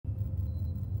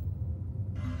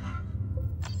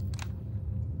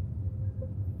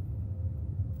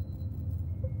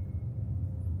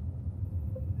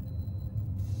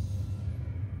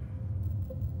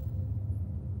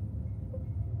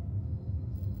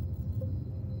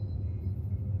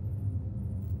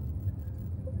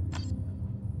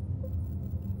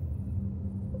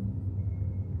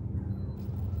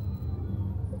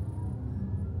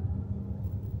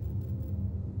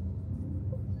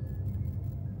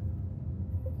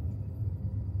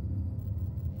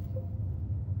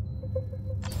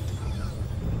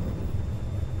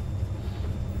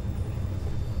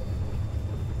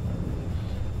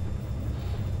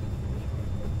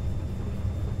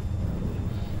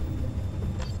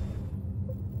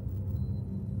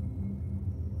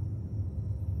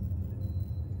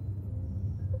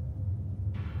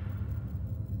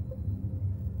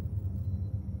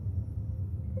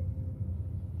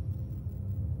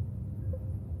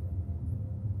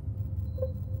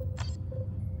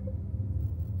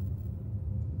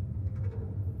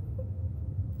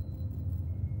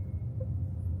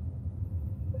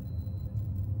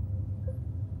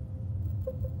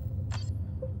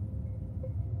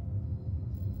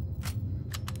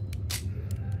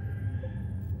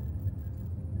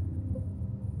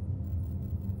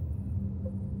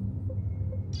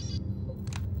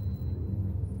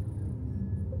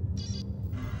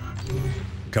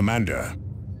Commander,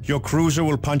 your cruiser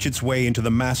will punch its way into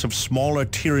the mass of smaller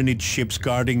Tyranid ships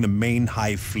guarding the main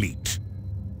Hive fleet.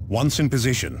 Once in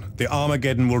position, the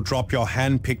Armageddon will drop your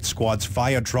hand-picked squad's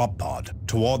fire drop pod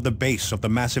toward the base of the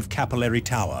massive capillary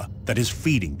tower that is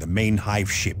feeding the main Hive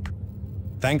ship.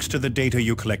 Thanks to the data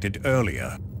you collected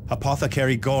earlier,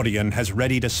 Apothecary Gordian has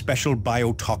readied a special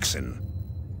biotoxin.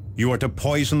 You are to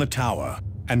poison the tower,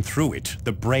 and through it,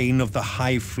 the brain of the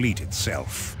Hive fleet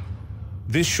itself.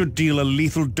 This should deal a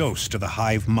lethal dose to the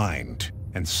Hive mind,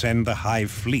 and send the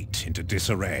Hive fleet into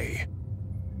disarray.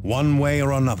 One way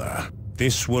or another,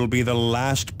 this will be the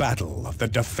last battle of the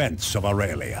defense of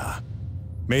Aurelia.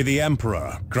 May the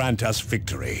Emperor grant us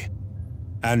victory.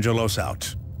 Angelos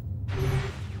out.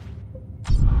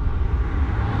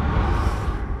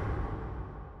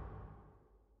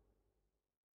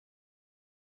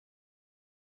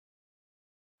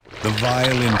 The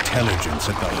vile intelligence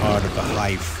at the heart of the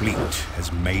Hive fleet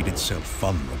has made itself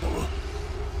vulnerable.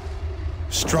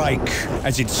 Strike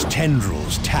as its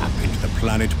tendrils tap into the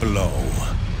planet below.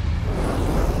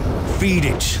 Feed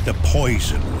it the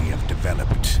poison we have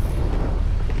developed.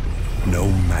 No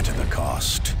matter the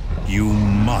cost, you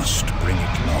must bring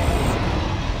it low.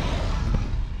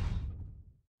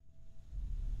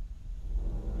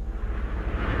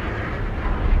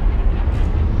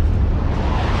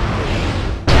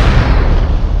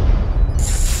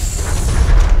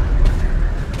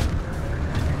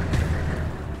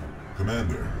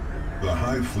 Commander, the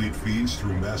Hive fleet feeds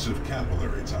through massive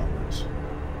capillary towers.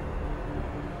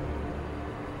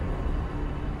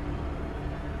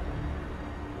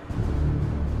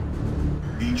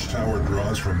 Each tower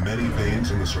draws from many veins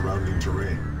in the surrounding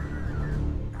terrain.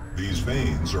 These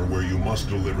veins are where you must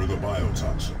deliver the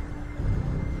biotoxin.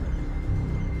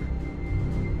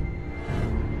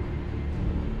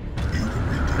 You can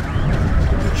redeem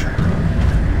the picture.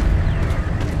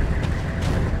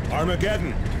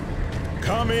 Armageddon!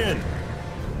 Come in!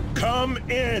 Come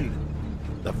in!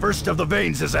 The first of the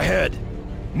veins is ahead.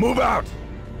 Move out!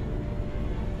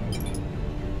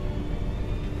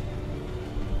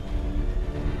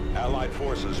 Allied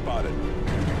forces spotted.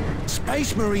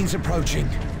 Space Marines approaching.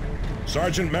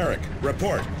 Sergeant Merrick,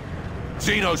 report.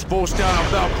 Xenos forced down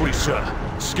our Valkyrie, sir.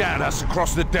 Scattered us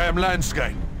across the damn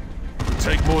landscape. It'll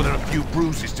take more than a few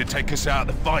bruises to take us out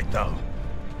of the fight, though.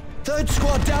 Third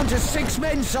squad down to 6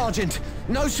 men, Sergeant.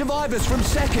 No survivors from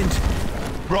second.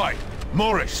 Right.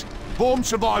 Morris, form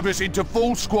survivors into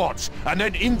full squads, and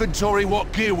then inventory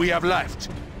what gear we have left.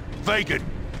 Vagan,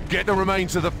 get the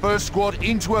remains of the first squad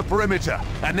into a perimeter,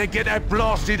 and then get that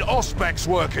blasted Auspex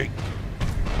working.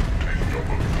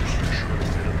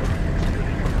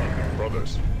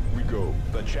 Brothers, we go.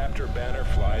 The chapter banner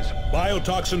flies.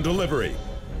 Biotoxin delivery.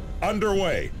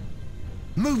 Underway.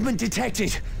 Movement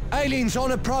detected. Aliens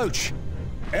on approach.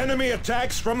 Enemy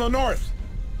attacks from the north.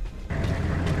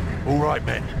 All right,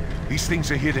 men. These things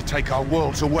are here to take our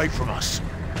worlds away from us.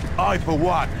 I, for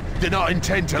one, do not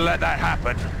intend to let that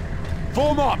happen.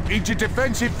 Form up into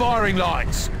defensive firing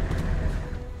lines.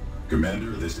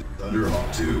 Commander, this is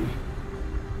Thunderhawk 2.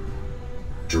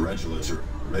 Tarantulas are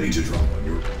ready to drop on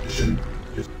your position.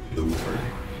 Just give the word.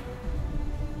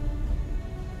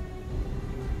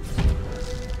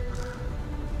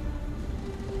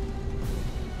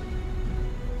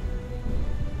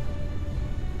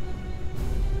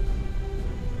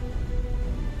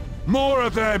 More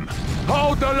of them!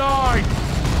 Hold the line!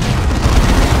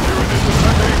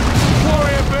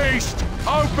 Warrior Beast!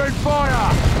 Open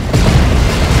fire!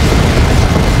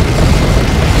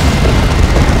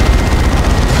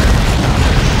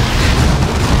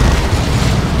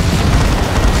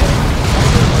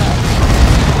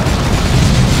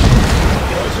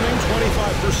 Poisoning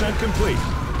 25% complete.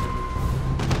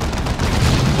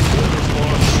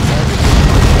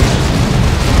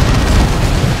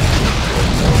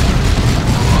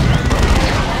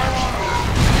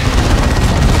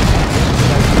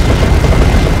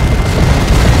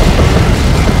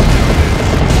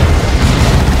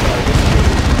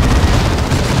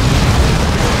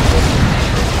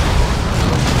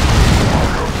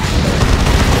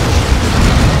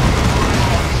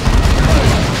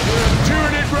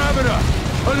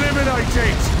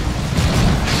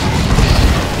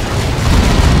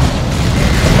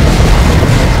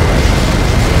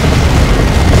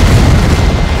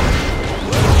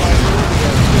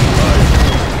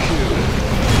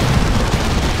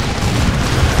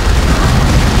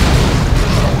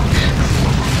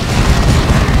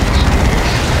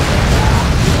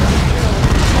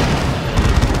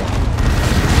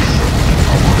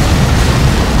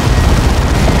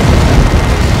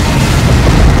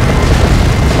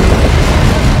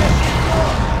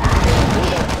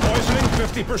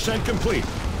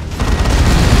 complete.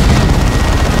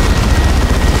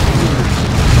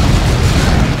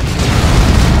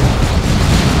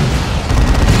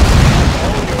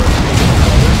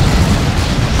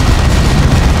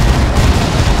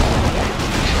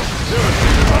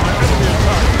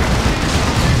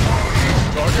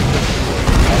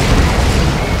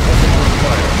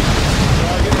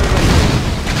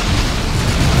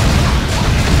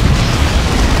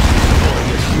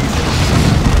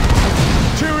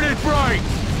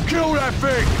 Kill that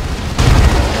thing!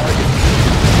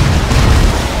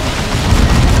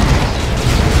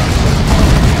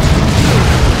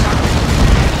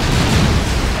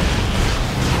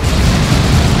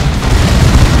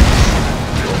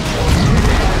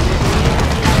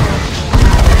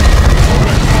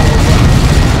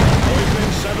 We've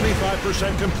been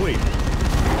 75% complete.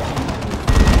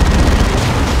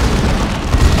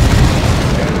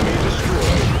 Enemy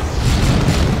destroyed.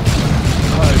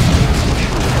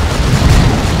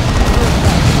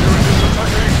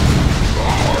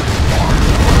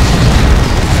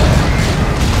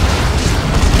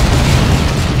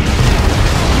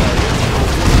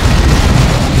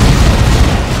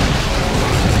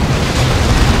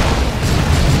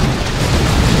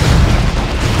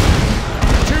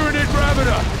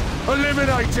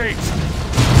 Eliminate it!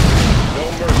 No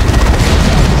mercy.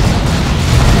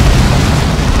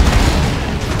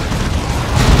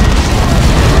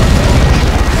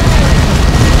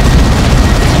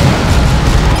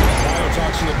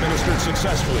 Biotoxin administered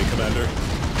successfully, Commander.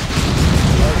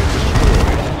 Target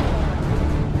destroyed.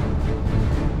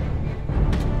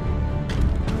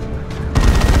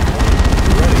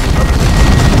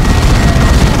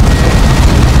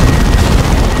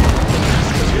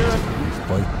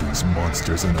 Fight these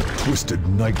monsters in a twisted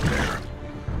nightmare.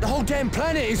 The whole damn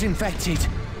planet is infected.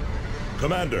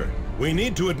 Commander, we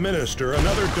need to administer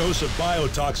another dose of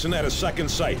biotoxin at a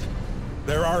second site.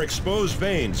 There are exposed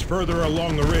veins further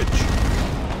along the ridge.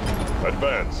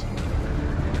 Advance.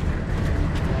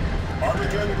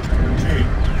 Armageddon team.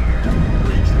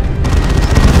 Reach.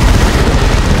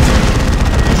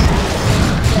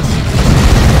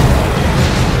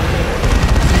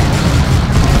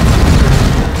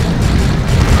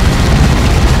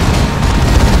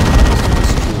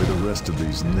 Of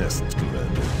these nests,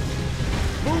 Commander.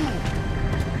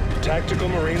 Move! Tactical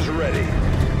Marines are ready.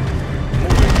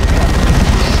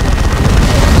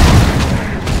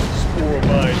 Spore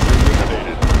mines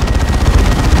eliminated.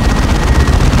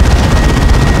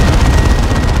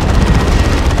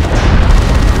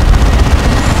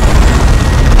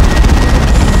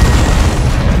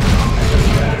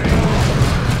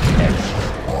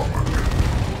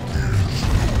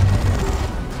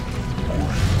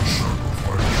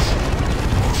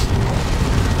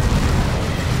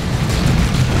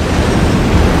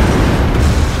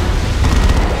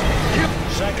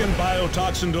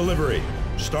 Biotoxin delivery,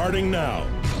 starting now.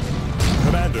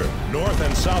 Commander, north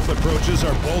and south approaches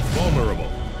are both vulnerable.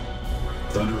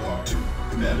 Thunderhawk 2,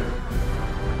 Commander.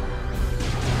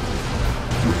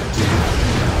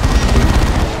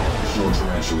 Shore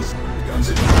tarantulas, guns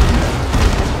at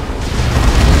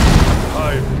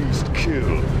Hive beast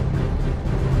killed.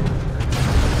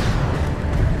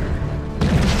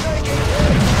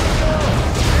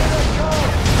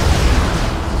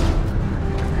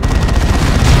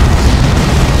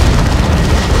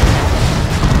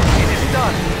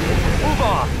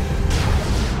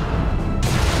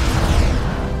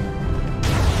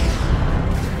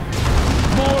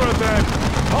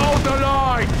 Hold the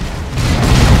line!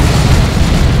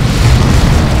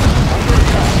 Under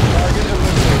attack, target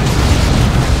eliminated.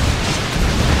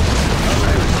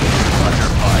 Under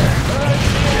fire.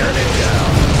 Tearing it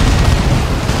down.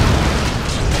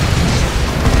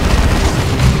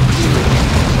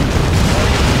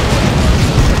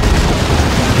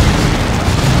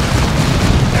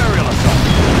 Aerial assault.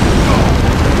 Go!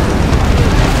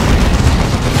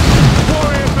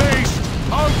 Warrior beast!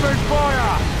 Open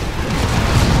fire!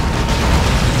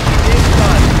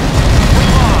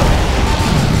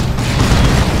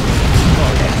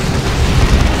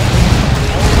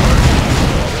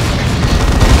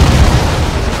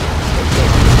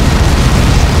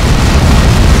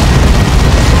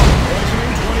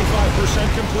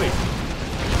 Complete.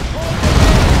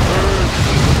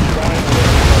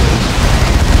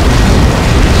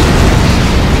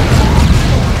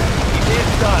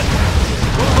 It's done.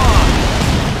 Move on.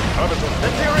 The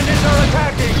Tyranids are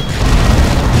attacking.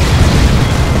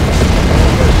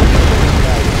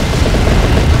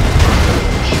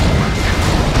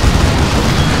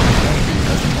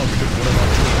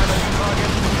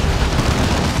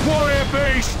 Warrior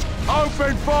beast,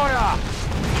 open fire.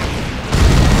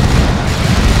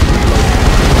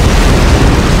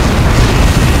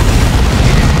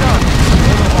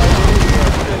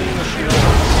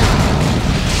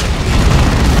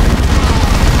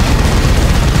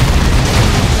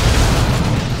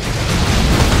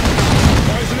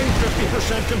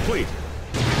 complete.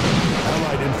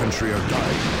 Allied infantry are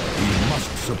dying. We must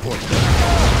support them.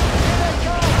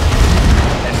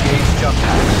 Engage jump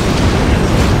packs.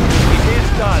 It is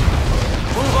done.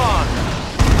 Move on.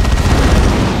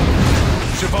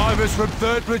 Survivors from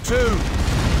 3rd Platoon!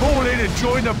 Fall in and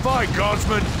join the fight,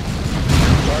 Guardsmen!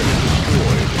 Target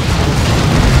destroyed.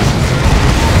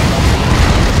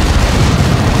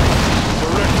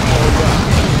 Direct all back.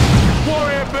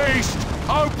 Warrior Beast!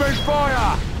 Open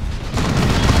fire!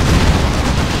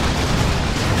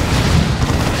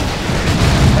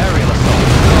 Aerial assault.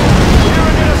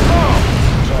 Clearing an assault.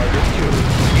 Target killed.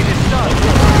 It is done.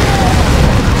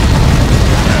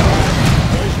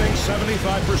 Poisoning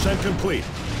 75% complete.